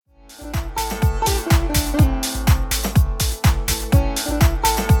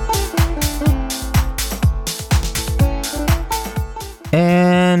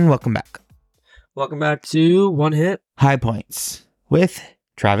welcome back. Welcome back to One Hit High Points with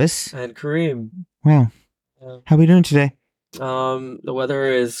Travis. and Kareem. Wow. How are we doing today? The weather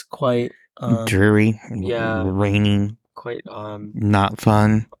is quite dreary. yeah. Raining. Quite Not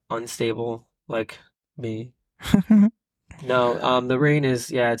fun. unstable, like me. No, the rain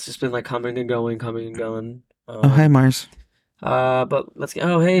is it's just been like coming and going. Oh, hi, Mars. But let's get.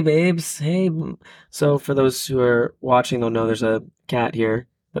 Oh, hey, babes. Hey. So for those who are watching, they'll know there's a cat here.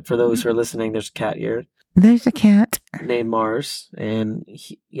 But for those who are listening, there's a cat here There's a cat. named Mars, and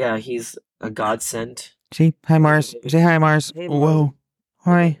he's a godsend. See, hi, Mars. Say hi, Mars. Hey, Mars. Whoa.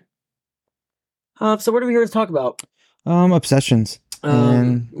 Hi. So what are we here to talk about? Obsessions.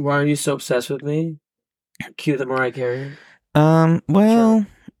 Why are you so obsessed with me? Cue the Mariah Carey. Well, Why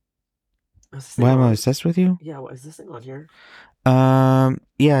why am I obsessed with you? Yeah, what is this thing on here?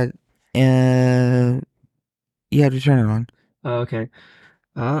 Yeah. Yeah, to turn it on. Oh, okay.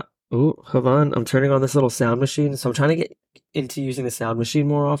 Hold on. I'm turning on this little sound machine. So I'm trying to get into using the sound machine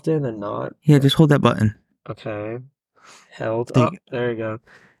more often than not. Yeah, just hold that button. Okay. Held. Thank you. There you go.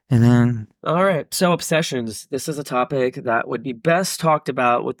 And then... All right. So obsessions. This is a topic that would be best talked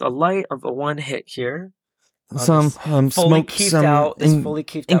about with the light of a one hit here. Some fully smoke, keefed some out. This fully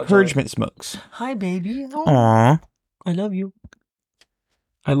keefed out encouragement smokes. Hi, baby. Aww. I love you.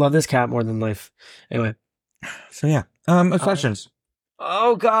 I love this cat more than life. Anyway. So yeah. Obsessions.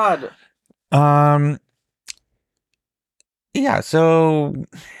 Oh God. Yeah, so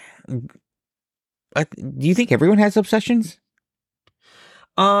do you think everyone has obsessions?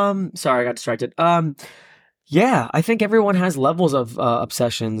 Sorry, I got distracted. Yeah, I think everyone has levels of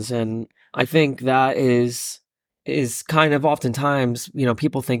obsessions, and I think that is kind of oftentimes,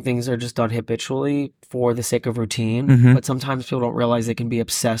 people think things are just done habitually for the sake of routine, but sometimes people don't realize they can be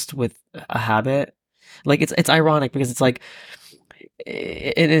obsessed with a habit. Like it's ironic because it's like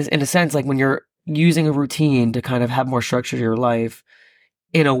it is in a sense like when you're using a routine to kind of have more structure to your life,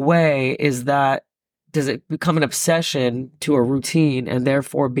 in a way, does it become an obsession to a routine, and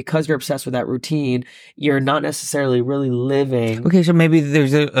therefore because you're obsessed with that routine, you're not necessarily really living. Okay, so maybe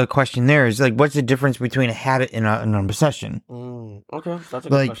there's a question there is like, what's the difference between a habit and an obsession? Okay, that's a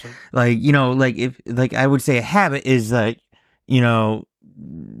good question. If I would say a habit is like, you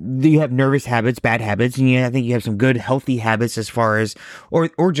have nervous habits, bad habits, and I think you have some good healthy habits as far as,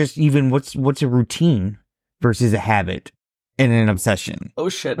 or just even what's a routine versus a habit and an obsession. Oh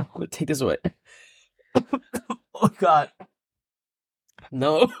shit! I'm gonna take this away. Oh God!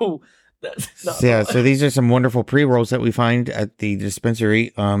 No, that's not. Yeah, so these are some wonderful pre-rolls that we find at the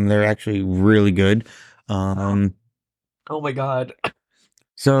dispensary. They're actually really good. Oh my God!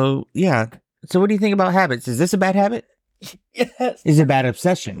 So yeah. So what do you think about habits? Is this a bad habit? Yes. Is it a bad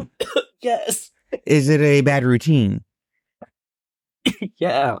obsession? Yes. Is it a bad routine?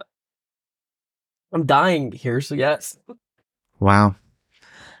 Yeah. I'm dying here, so yes. Wow.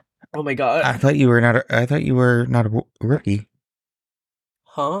 Oh my God. I thought you were not a rookie.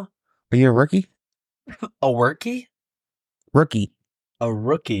 Huh? Are you a rookie? A workie? Rookie. A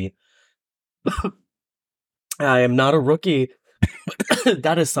rookie. I am not a rookie.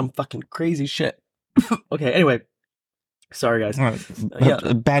 That is some fucking crazy shit. Okay, anyway. Sorry, guys.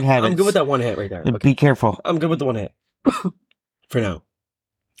 Bad habits. I'm good with that one hit right there. Okay. Be careful. I'm good with the one hit. For now.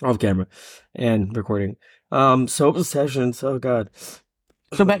 Off camera. And recording. So obsessions. Oh God.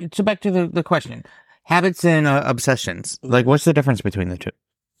 So back to the question. Habits and obsessions. Like, what's the difference between the two?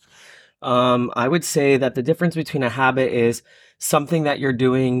 I would say that the difference between a habit is something that you're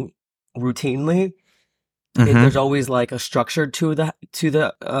doing routinely. There's always like a structure to the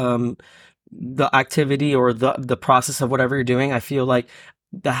activity or the process of whatever you're doing. I feel like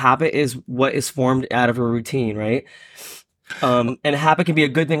the habit is what is formed out of a routine, right? And a habit can be a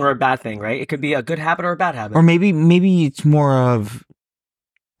good thing or a bad thing, right? It could be a good habit or a bad habit. Or maybe it's more of,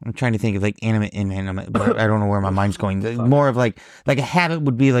 I'm trying to think of like animate, inanimate, but I don't know where my mind's going. More of like a habit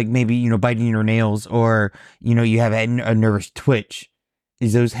would be like maybe, biting your nails, or, you have a nervous twitch.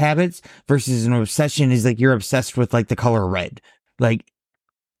 Is those habits versus an obsession is like you're obsessed with like the color red. Like,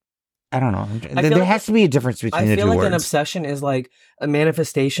 I don't know. There has to be a difference between the two words. I feel like an obsession is like a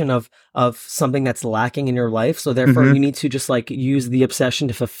manifestation of something that's lacking in your life. So therefore you need to just like use the obsession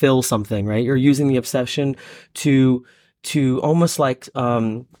to fulfill something, right? You're using the obsession to almost like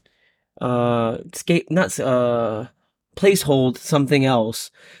placehold something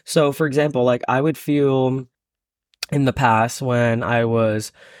else. So for example, like I would feel in the past when I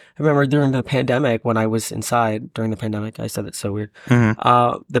remember during the pandemic, when I was inside during the pandemic, I said it's so weird.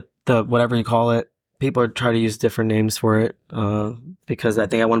 The whatever you call it, people are trying to use different names for it, because I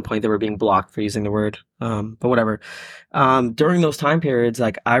think at one point they were being blocked for using the word. But whatever. During those time periods,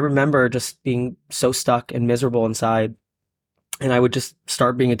 like I remember just being so stuck and miserable inside, and I would just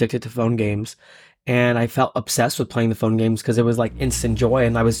start being addicted to phone games. And I felt obsessed with playing the phone games because it was like instant joy,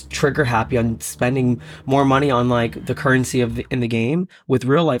 and I was trigger happy on spending more money on like the currency in the game with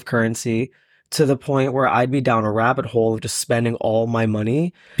real life currency, to the point where I'd be down a rabbit hole of just spending all my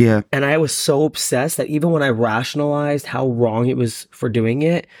money. Yeah. And I was so obsessed that even when I rationalized how wrong it was for doing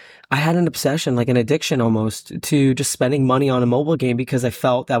it, I had an obsession, like an addiction almost, to just spending money on a mobile game because I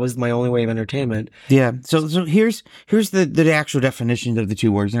felt that was my only way of entertainment. Yeah. So here's the actual definition of the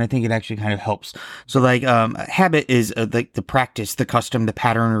two words, and I think it actually kind of helps. So like habit is like the practice, the custom, the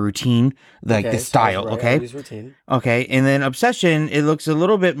pattern or routine, like Okay, the so style. right, Okay. always routine. Okay. And then obsession, it looks a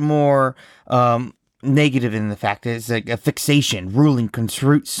little bit more negative in the fact that it's like a fixation, ruling,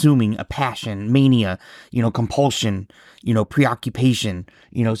 consuming, a passion, mania, compulsion, preoccupation,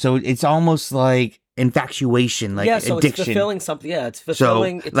 so it's almost like infatuation, like Yeah, so it's addiction. fulfilling something. Yeah, it's So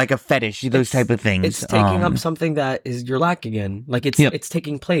fulfilling. like a fetish, those type of things. It's taking up something that is you're lacking in. Like Yep. it's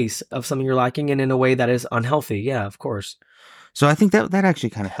taking place of something you're lacking in a way that is unhealthy. Yeah, of course. So I think that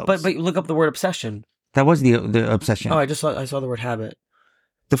actually kind of helps. But look up the word obsession. That was the obsession. Oh, I saw the word habit.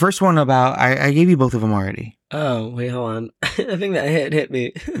 The first one about I gave you both of them already. Oh, wait, hold on. I think that hit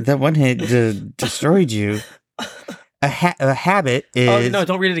me. That one hit destroyed you. A habit is... Oh, no,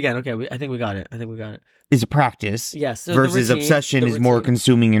 don't read it again. Okay, I think we got it. Is a practice. Yes. So versus the routine, obsession the is more routine.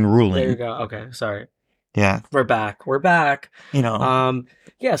 consuming and ruling. There you go. Okay, sorry. Yeah. We're back.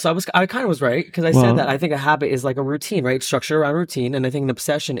 Yeah, so I kind of was right, because I said that I think a habit is like a routine, right? Structure around routine. And I think an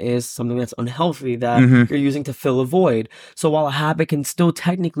obsession is something that's unhealthy that you're using to fill a void. So while a habit can still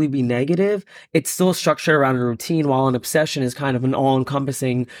technically be negative, it's still structured around a routine, while an obsession is kind of an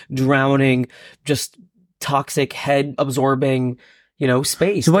all-encompassing, drowning, just toxic, head absorbing,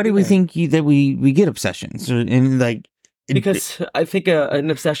 space. So why do we think that we get obsessions? And like... Because I think an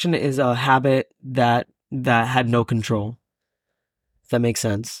obsession is a habit that had no control. If that makes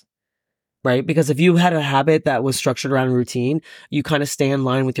sense. Right? Because if you had a habit that was structured around a routine, you kind of stay in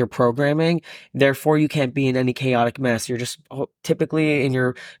line with your programming. Therefore, you can't be in any chaotic mess. You're just typically in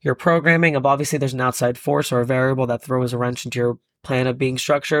your programming of, obviously there's an outside force or a variable that throws a wrench into your plan of being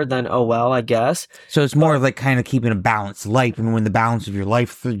structured, then oh well, I guess. So it's more of like kind of keeping a balanced life, and when the balance of your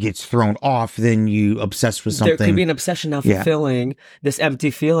life gets thrown off, then you obsess with something. There could be an obsession now fulfilling this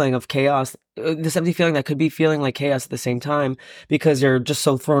empty feeling of chaos, this empty feeling that could be feeling like chaos at the same time, because you're just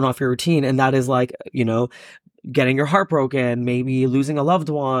so thrown off your routine. And that is like, getting your heart broken, maybe losing a loved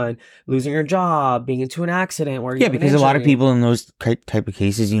one, losing your job, being into an accident where you have because an a lot of injury. people in those type of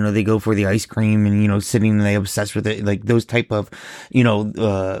cases, they go for the ice cream and sitting and they obsess with it, like those type of,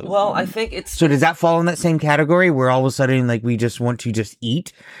 well, I think it's... So does that fall in that same category where all of a sudden like we just want to just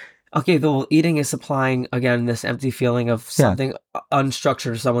eat? Okay, though eating is supplying, again, this empty feeling of something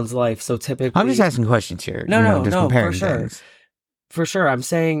unstructured to someone's life. So typically... I'm just asking questions here. No, comparing for sure. things. For sure. I'm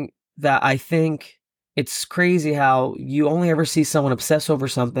saying that I think it's crazy how you only ever see someone obsess over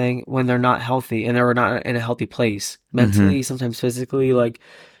something when they're not healthy and they're not in a healthy place mentally, sometimes physically. Like,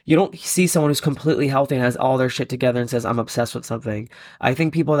 you don't see someone who's completely healthy and has all their shit together and says, I'm obsessed with something. I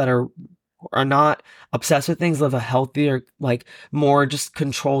think people that are not obsessed with things live a healthier, like more just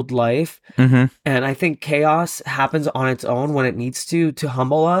controlled life. And I think chaos happens on its own when it needs to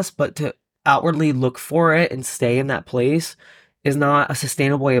humble us, but to outwardly look for it and stay in that place is not a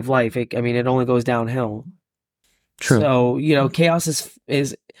sustainable way of life. It only goes downhill. True. So, chaos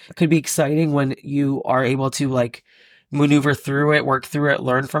is could be exciting when you are able to like maneuver through it, work through it,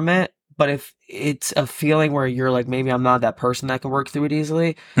 learn from it. But if it's a feeling where you're like, maybe I'm not that person that can work through it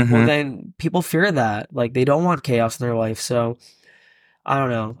easily, well, then people fear that. Like, they don't want chaos in their life. So I don't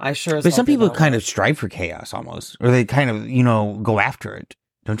know. But some people kind of strive for chaos almost, or they kind of, go after it.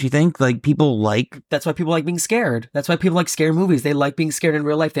 Don't you think? Like, people like... That's why people like being scared. That's why people like scary movies. They like being scared in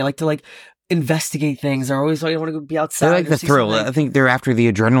real life. They like to like investigate things. They're always like, I want to be outside. They like the thrill. Something. I think they're after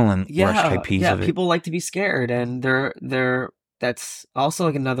the adrenaline rush type piece of it. Yeah, people like to be scared, and they're that's also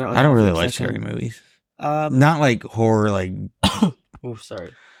like another... I don't really like scary movies. Not like horror, like... Oh,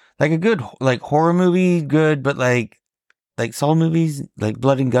 sorry. Like a good, like, horror movie, good, but like Saw movies, like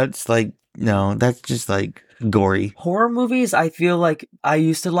blood and guts, like, no, that's just like gory. Horror movies, I feel like I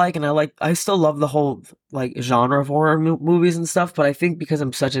used to like, and I still love the whole like genre of horror movies and stuff, but I think because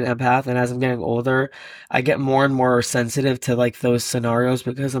I'm such an empath, and as I'm getting older, I get more and more sensitive to like those scenarios,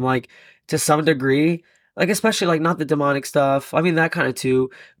 because I'm like, to some degree, like, especially like not the demonic stuff, I mean that kind of too,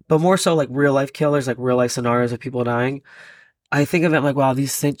 but more so like real life killers, like real life scenarios of people dying. I think of it like, wow,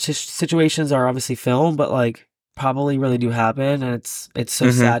 these situations are obviously filmed, but like probably really do happen, and it's so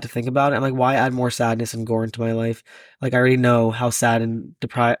Mm-hmm. sad to think about it. I'm like, why add more sadness and gore into my life? Like, I already know how sad and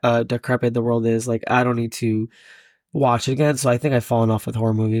decrepit the world is. Like, I don't need to watch it again. So I think I've fallen off with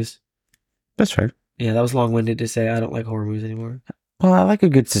horror movies. That's right. Yeah, that was long winded to say I don't like horror movies anymore. Well, I like a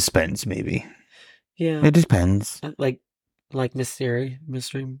good suspense, maybe. Yeah, It depends. like mystery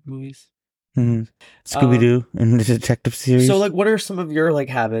movies. Mm-hmm. Scooby Um, Doo and the detective series. so like, what are some of your like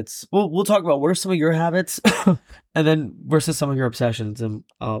habits? We'll talk about what are some of your habits, and then versus some of your obsessions, and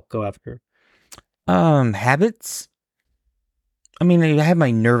I'll go after. Habits. I mean, I have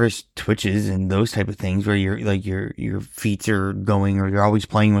my nervous twitches and those type of things where your feet are going or you're always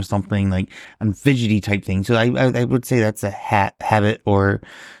playing with something like I'm fidgety type thing. So I would say that's a habit or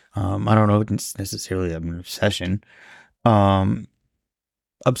I don't know if it's necessarily an obsession. Um,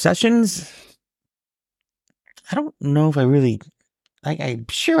 Obsessions. I don't know if I really I'm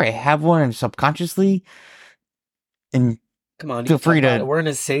sure I have one and subconsciously and Come on, you feel can talk free about it. to We're in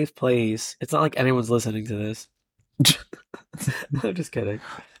a safe place. It's not like anyone's listening to this. I'm just kidding.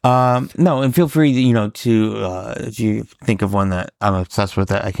 no, and feel free to if you think of one that I'm obsessed with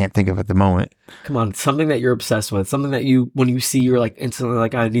that I can't think of at the moment. Come on, something that you're obsessed with, something that you when you see you're like instantly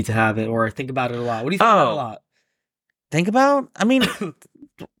like I need to have it or I think about it a lot. What do you think about a lot? Think about? I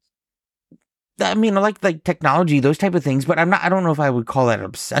like technology, those type of things, but I don't know if I would call that an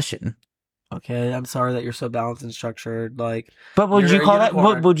obsession. Okay, I'm sorry that you're so balanced and structured. Like, But would you're you a call that?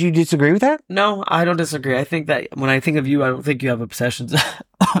 unicorn. Would you disagree with that? No, I don't disagree. I think that when I think of you, I don't think you have obsessions,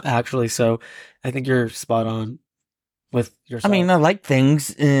 actually. So, I think you're spot on with I yourself. mean, I like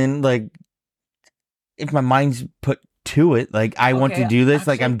things, and like if my mind's put to it, like I want to Okay, do this,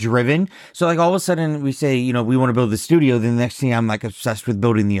 like actually- I'm driven. So like all of a sudden we say, we want to build the studio. Then the next thing I'm like obsessed with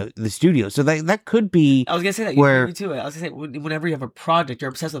building the studio. So that could be. I was gonna say that where- you beat me to it. I was gonna say whenever you have a project, you're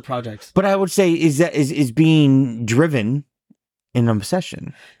obsessed with projects. But I would say is being driven an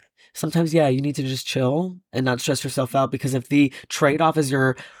obsession. Sometimes, yeah, you need to just chill and not stress yourself out because if the trade-off is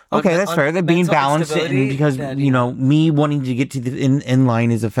your Okay, that's fair. That being mental balanced, and instability, because then, me wanting to get to the in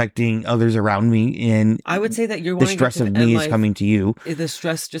line is affecting others around me, and I would say that you're the wanting to stress get to of the me end is life, coming to you. the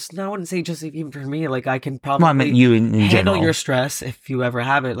stress just no, I wouldn't say just even for me. Like I can Well, I meant probably you in handle general. your stress if you ever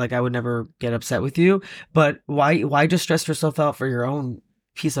have it. Like I would never get upset with you. But why just stress yourself out for your own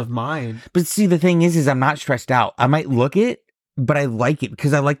peace of mind? But see, the thing is I'm not stressed out. I might look it, but I like it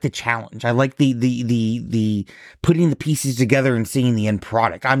because I like the challenge. I like the putting the pieces together and seeing the end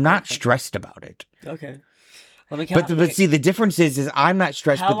product. I'm not stressed about it. Okay. Let me count. But see, the difference is I'm not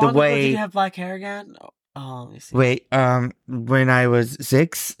stressed. How But the long ago did way you have black hair again? Oh, let me see. wait, when I was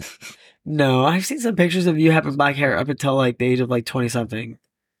 6. No, I've seen some pictures of you having black hair up until like the age of like 20 something.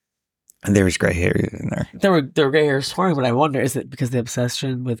 And there was gray hair in there. There were gray hairs swirling, but I wonder, is it because the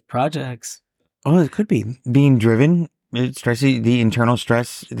obsession with projects? Oh, it could be being driven. It's stressy, the internal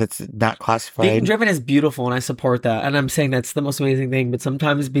stress that's not classified. Being driven is beautiful, and I support that. And I'm saying that's the most amazing thing. But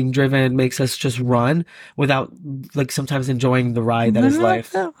sometimes being driven makes us just run without, like, sometimes enjoying the ride that is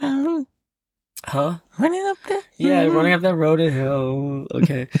life. Huh? Running up there. Yeah, running up that road and hill.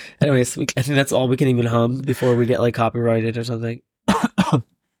 Okay. Anyways, I think that's all we can even hum before we get like copyrighted or something.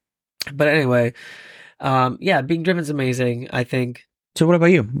 But anyway, yeah, being driven is amazing. I think. So, what about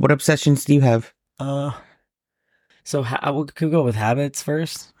you? What obsessions do you have? So we could go with habits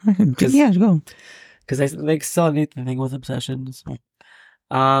first. Yeah, go. Because I think still need to think with obsessions.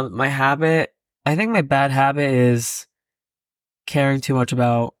 My habit, I think my bad habit is caring too much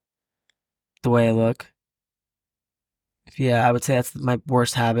about the way I look. Yeah, I would say that's my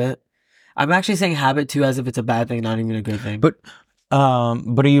worst habit. I'm actually saying habit too as if it's a bad thing, not even a good thing. But are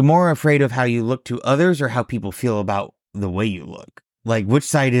you more afraid of how you look to others or how people feel about the way you look? Like, which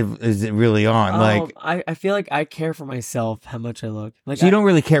side is it really on? Like, I feel like I care for myself how much I look. Like, so you don't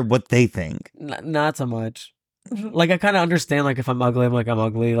really care what they think. Not so much. Like, I kind of understand. Like, if I'm ugly, I'm like I'm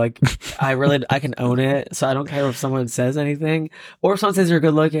ugly. Like, I can own it. So I don't care if someone says anything or if someone says you're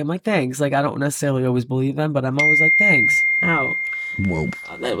good looking. I'm like, thanks. Like, I don't necessarily always believe them, but I'm always like, thanks. Ow. Whoa.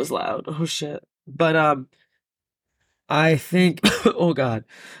 That was loud. Oh shit. But I think. Oh god.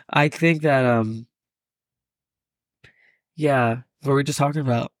 I think that yeah. What were we just talking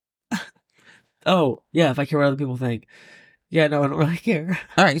about? Oh, yeah, if I care what other people think. Yeah, no, I don't really care.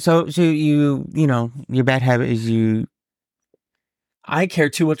 All right, so your bad habit is you. I care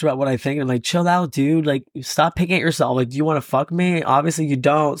too much about what I think. And I'm like, chill out, dude. Like, stop picking at yourself. Like, do you want to fuck me? Obviously, you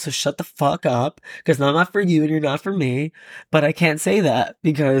don't. So shut the fuck up. Because I'm not for you and you're not for me. But I can't say that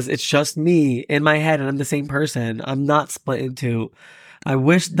because it's just me in my head and I'm the same person. I'm not split in two. I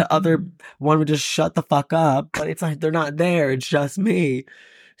wish the other one would just shut the fuck up, but it's like they're not there. It's just me.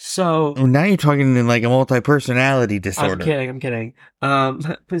 So Oh, now you're talking in like a multi-personality I'm disorder. kidding. I'm kidding.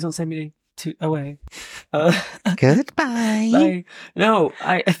 Please don't send me away. Uh, Goodbye. like, no,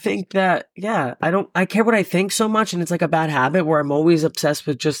 I think that, yeah, I care what I think so much. And it's like a bad habit where I'm always obsessed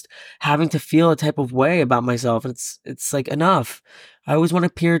with just having to feel a type of way about myself. And it's like enough. I always want to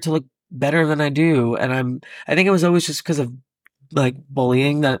appear to look better than I do. And I think it was always just because of like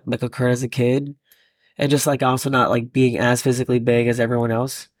bullying that like occurred as a kid. And just like also not like being as physically big as everyone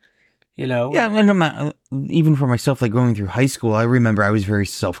else, you know? Yeah, and even for myself, like going through high school, I remember I was very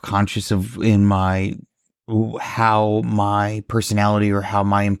self-conscious of in my how my personality or how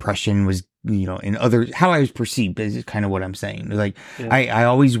my impression was, in others, how I was perceived is kind of what I'm saying. Like, Yeah. I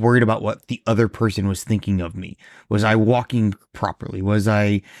always worried about what the other person was thinking of me. Was I walking properly? Was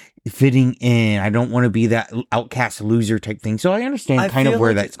I fitting in? I don't want to be that outcast loser type thing. So I understand I kind of feel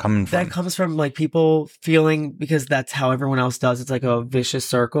where like that's coming that from. comes from like people feeling because that's how everyone else does. It's like a vicious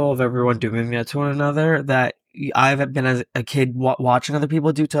circle of everyone doing that to one another. That I've been as a kid watching other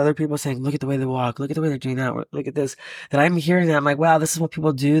people do to other people, saying, "Look at the way they walk. Look at the way they're doing that. Look at this." That I'm hearing that I'm like, "Wow, this is what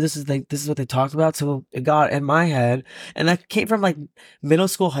people do. This is what they talked about." So it got in my head, and that came from like middle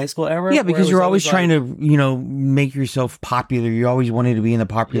school, high school era, Yeah, where it because was you're always always trying like, to, make yourself popular. You always wanted to be in the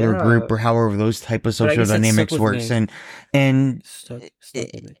popular yeah. group or however those type of But I social guess that stuck dynamics with works. me. And Stuck with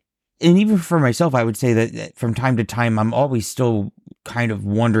me. and even for myself, I would say that from time to time, I'm always still kind of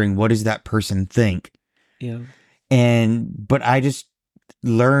wondering what does that person think? Yeah. But I just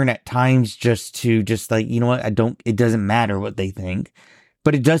learn at times just to just like, you know what? It doesn't matter what they think,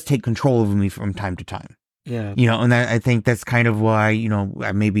 but it does take control over me from time to time. Yeah. And I think that's kind of why,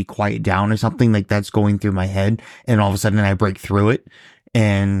 I maybe quiet down or something like that's going through my head and all of a sudden I break through it.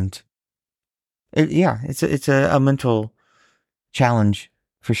 And yeah, it's a mental challenge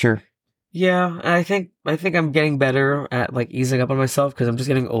for sure. Yeah, and I think I'm getting better at like easing up on myself because I'm just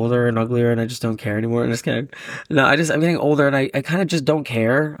getting older and uglier and I just don't care anymore. And just kidding. No, I'm getting older and I kind of just don't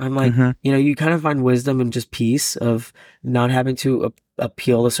care. I'm like, Hmm. you kind of find wisdom and just peace of not having to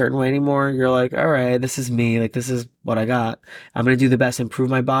appeal a certain way anymore. You're like, all right, this is me. Like this is what I got. I'm gonna do the best, improve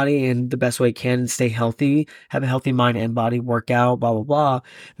my body in the best way I can, stay healthy, have a healthy mind and body, work out, blah blah blah.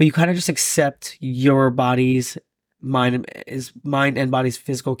 But you kind of just accept your body's mind and body's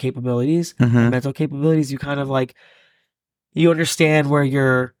physical capabilities and Hmm. mental capabilities. You kind of like you understand where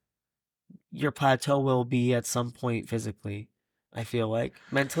your plateau will be at some point physically. I feel like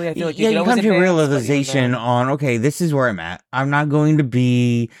mentally, I feel like you Yeah, can you always come to a advance, but even realization then, on, okay, this is where I'm at. I'm not going to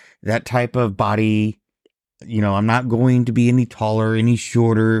be that type of body. I'm not going to be any taller, any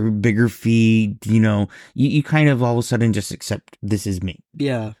shorter, bigger feet. You kind of all of a sudden just accept this is me.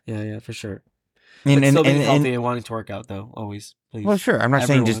 yeah, yeah, yeah, for sure. And, But and, still and, being and healthy and wanting to work out though, always, well, please, sure. I'm not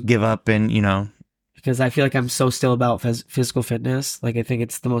saying just everyone. give up and, Because I feel like I'm so still about physical fitness. Like I think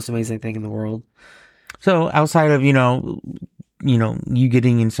it's the most amazing thing in the world. so outside of, you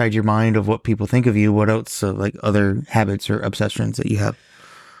getting inside your mind of what people think of you, what else, like other habits or obsessions that you have?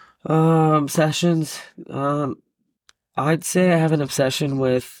 Sessions. I'd say I have an obsession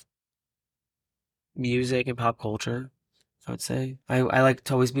with music and pop culture. I would say I like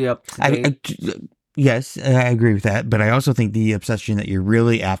to always be up to I, date. I, yes, I agree with that. But I also think the obsession that you're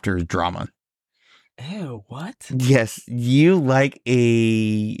really after is drama. Ew, what? Yes, you like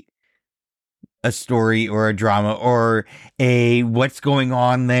a story or a drama or a what's going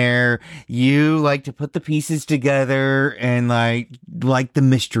on there. You like to put the pieces together and like the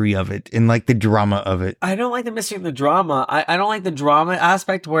mystery of it and like the drama of it. I don't like the mystery and the drama. I don't like the drama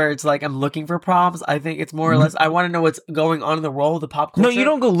aspect where it's like I'm looking for problems. I think it's more or less I want to know what's going on in the world, the pop No, you culture.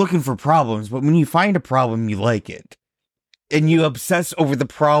 don't go looking for problems, but when you find a problem, you like it. And you obsess over the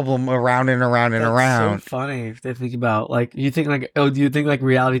problem around and around and That's so around. funny to think about. Like you think like oh, do you think like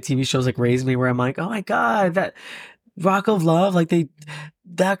reality TV shows like Raise Me where I'm like, oh my god, that Rock of Love, like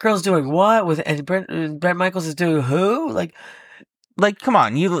that girl's doing what with and Brett Michaels is doing who? Like Like, come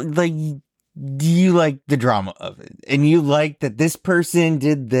on, you like the drama of it. And you like that this person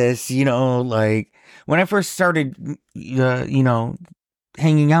did this, like when I first started,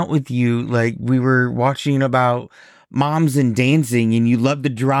 hanging out with you, like we were watching about moms and dancing and you loved the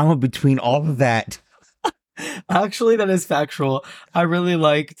drama between all of that. actually, that is factual. I really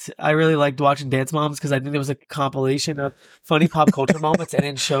liked watching Dance Moms because I think there was a compilation of funny pop culture moments, and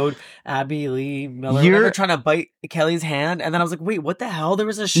it showed Abby Lee Miller, whatever, You're trying to bite Kelly's hand, and then I was like, wait, what the hell? There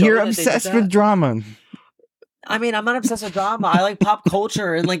was a you're show that they did obsessed with that. drama. I mean, I'm not obsessed with drama. I like pop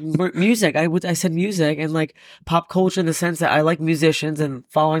culture and like music. I said music and like pop culture in the sense that I like musicians and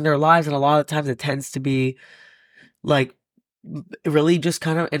following their lives, and a lot of times it tends to be like really just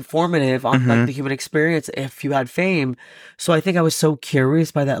kind of informative on like the human experience if you had fame. So I think I was so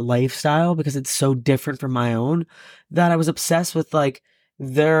curious by that lifestyle because it's so different from my own that I was obsessed with like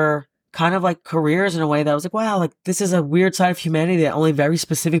their kind of like careers in a way that I was like, wow, like this is a weird side of humanity that only very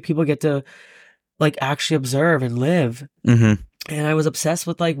specific people get to like actually observe and live. And I was obsessed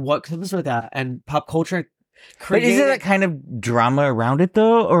with like what comes with that, and pop culture But is created. it that kind of drama around it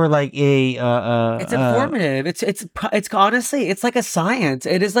though, or like a It's informative. It's honestly, it's like a science.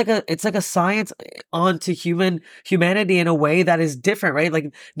 It's like a science onto humanity in a way that is different, right?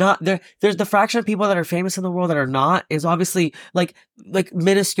 Like not there. There's the fraction of people that are famous in the world that are not is obviously like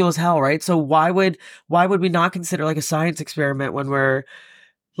minuscule as hell, right? So why would we not consider like a science experiment when we're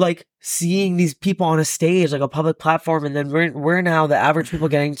like seeing these people on a stage, like a public platform, and then we're now the average people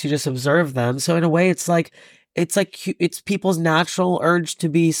getting to just observe them. So in a way, it's people's natural urge to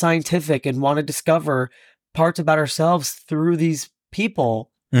be scientific and want to discover parts about ourselves through these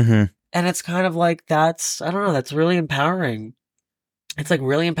people. And it's kind of like I don't know, that's really empowering. It's like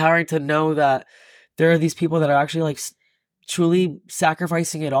really empowering to know that there are these people that are actually like truly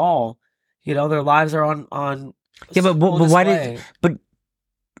sacrificing it all. You know, their lives are on. Yeah, but why did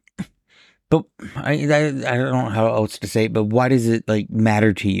But I don't know how else to say it, but why does it like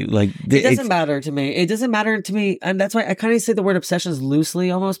matter to you? Like it doesn't matter to me. It doesn't matter to me, and that's why I kind of say the word obsessions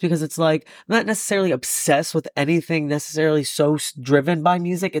loosely, almost because it's like I'm not necessarily obsessed with anything necessarily so driven by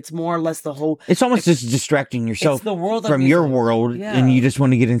music. It's more or less the whole. It's almost just distracting yourself the world from your world, and you just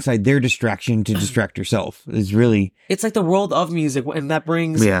want to get inside their distraction to distract yourself. It's really. It's like the world of music, and that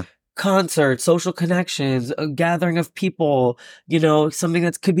brings concerts, social connections, a gathering of people, you know, something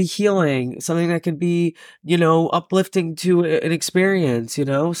that could be healing, something that could be, you know, uplifting to an experience, you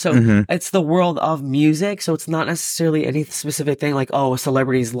know? So it's the world of music. So it's not necessarily any specific thing like, oh, a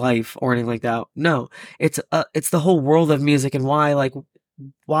celebrity's life or anything like that. No, it's the whole world of music and why, like,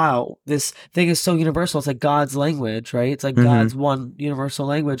 wow, this thing is so universal. It's like God's language, right? It's like God's one universal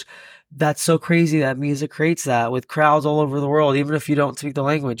language. That's so crazy that music creates that with crowds all over the world, even if you don't speak the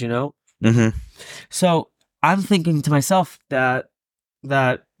language, you know? So I'm thinking to myself that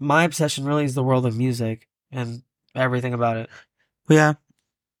my obsession really is the world of music and everything about it. Yeah.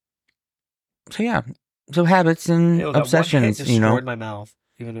 So habits and obsessions, just you know. in my mouth.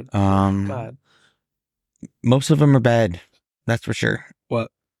 God. Most of them are bad. That's for sure. What?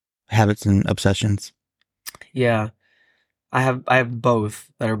 Habits and obsessions. Yeah. I have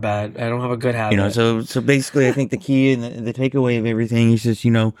both that are bad. I don't have a good habit. You know, so basically I think the key and the takeaway of everything is just,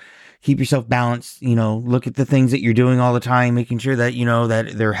 you know, keep yourself balanced, you know, look at the things that you're doing all the time, making sure that, you know,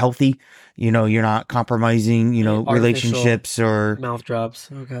 that they're healthy, you know, you're not compromising, you know, relationships or mouth drops.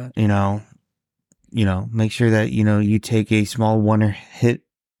 Okay. You know, make sure that, you know, you take a small one hit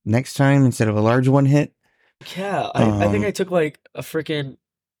next time instead of a large one hit. Yeah. I think I took like a freaking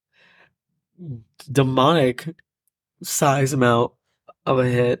demonic size amount of a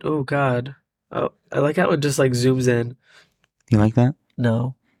hit. Oh God. Oh, I like how it just like zooms in. You like that?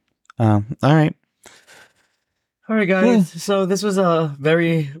 No. All right. All right, guys. Yeah. So this was a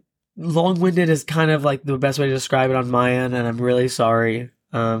very long-winded is kind of like the best way to describe it on my end, and I'm really sorry.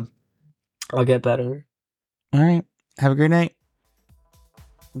 I'll get better. All right. Have a great night.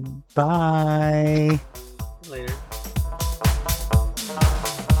 Bye. Later.